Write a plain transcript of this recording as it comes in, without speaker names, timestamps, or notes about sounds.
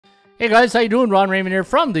Hey guys, how you doing? Ron Raymond here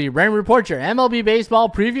from the Raymond Report, your MLB baseball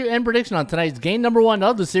preview and prediction on tonight's game number 1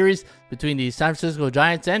 of the series between the San Francisco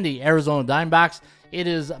Giants and the Arizona Diamondbacks. It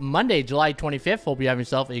is Monday, July 25th. Hope you have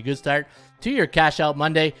yourself a good start to your Cash Out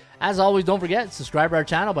Monday. As always, don't forget, subscribe to our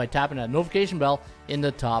channel by tapping that notification bell in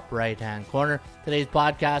the top right-hand corner. Today's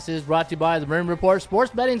podcast is brought to you by the Raymond Report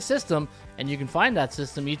Sports Betting System, and you can find that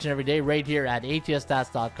system each and every day right here at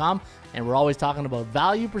atsstats.com. And we're always talking about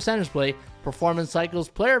value percentage play, performance cycles,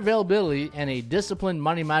 player availability, and a disciplined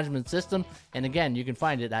money management system. And again, you can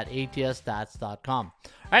find it at atsstats.com.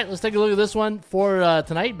 All right, let's take a look at this one for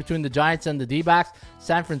tonight between the Giants and the D-backs.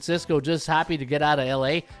 San Francisco just happy to get out of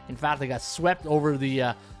LA. In fact, they got swept over the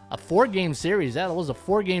a 4-game series. That was a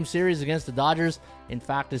 4-game series against the Dodgers. In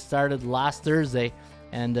fact, it started last Thursday.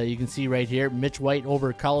 And you can see right here, Mitch White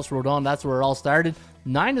over Carlos Rodon. That's where it all started.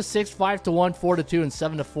 9-6, 5-1, 4-2, and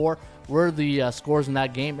 7-4 were the scores in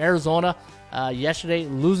that game. Arizona yesterday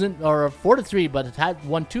losing, or 4-3, but it had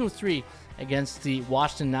won 2 of 3 against the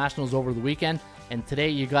Washington Nationals over the weekend. And today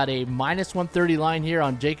you got a -130 line here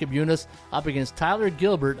on Jacob Eunice up against Tyler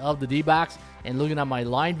Gilbert of the D-backs. And looking at my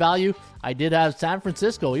line value, I did have San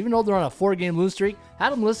Francisco, even though they're on a 4-game lose streak,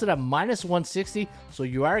 had them listed at -160. So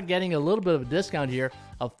you are getting a little bit of a discount here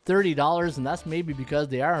of $30, and that's maybe because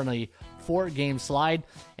they are on a 4-game slide.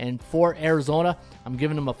 And for Arizona, I'm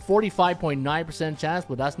giving them a 45.9% chance,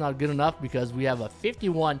 but that's not good enough because we have a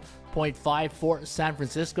 51.5 for San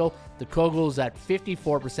Francisco. The Kogels at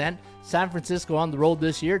 54%. San Francisco on the road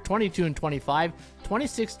this year, 22-25,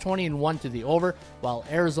 26-20-1 to the over, while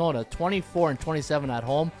Arizona 24-27 at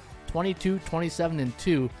home,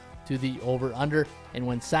 22-27-2 to the over/under. And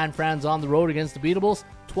when San Fran's on the road against the Beatables,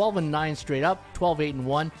 12-9 straight up,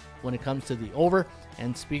 12-8-1 when it comes to the over.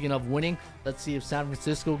 And speaking of winning, let's see if San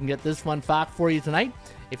Francisco can get this fun fact for you tonight.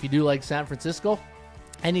 If you do like San Francisco,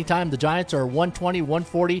 anytime the Giants are 120,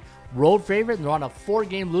 140 road favorite, and they're on a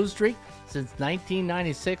 4-game lose streak since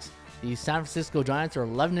 1996, the San Francisco Giants are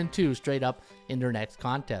 11-2 straight up in their next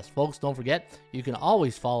contest. Folks, don't forget, you can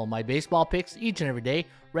always follow my baseball picks each and every day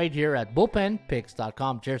right here at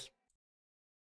bullpenpicks.com. Cheers.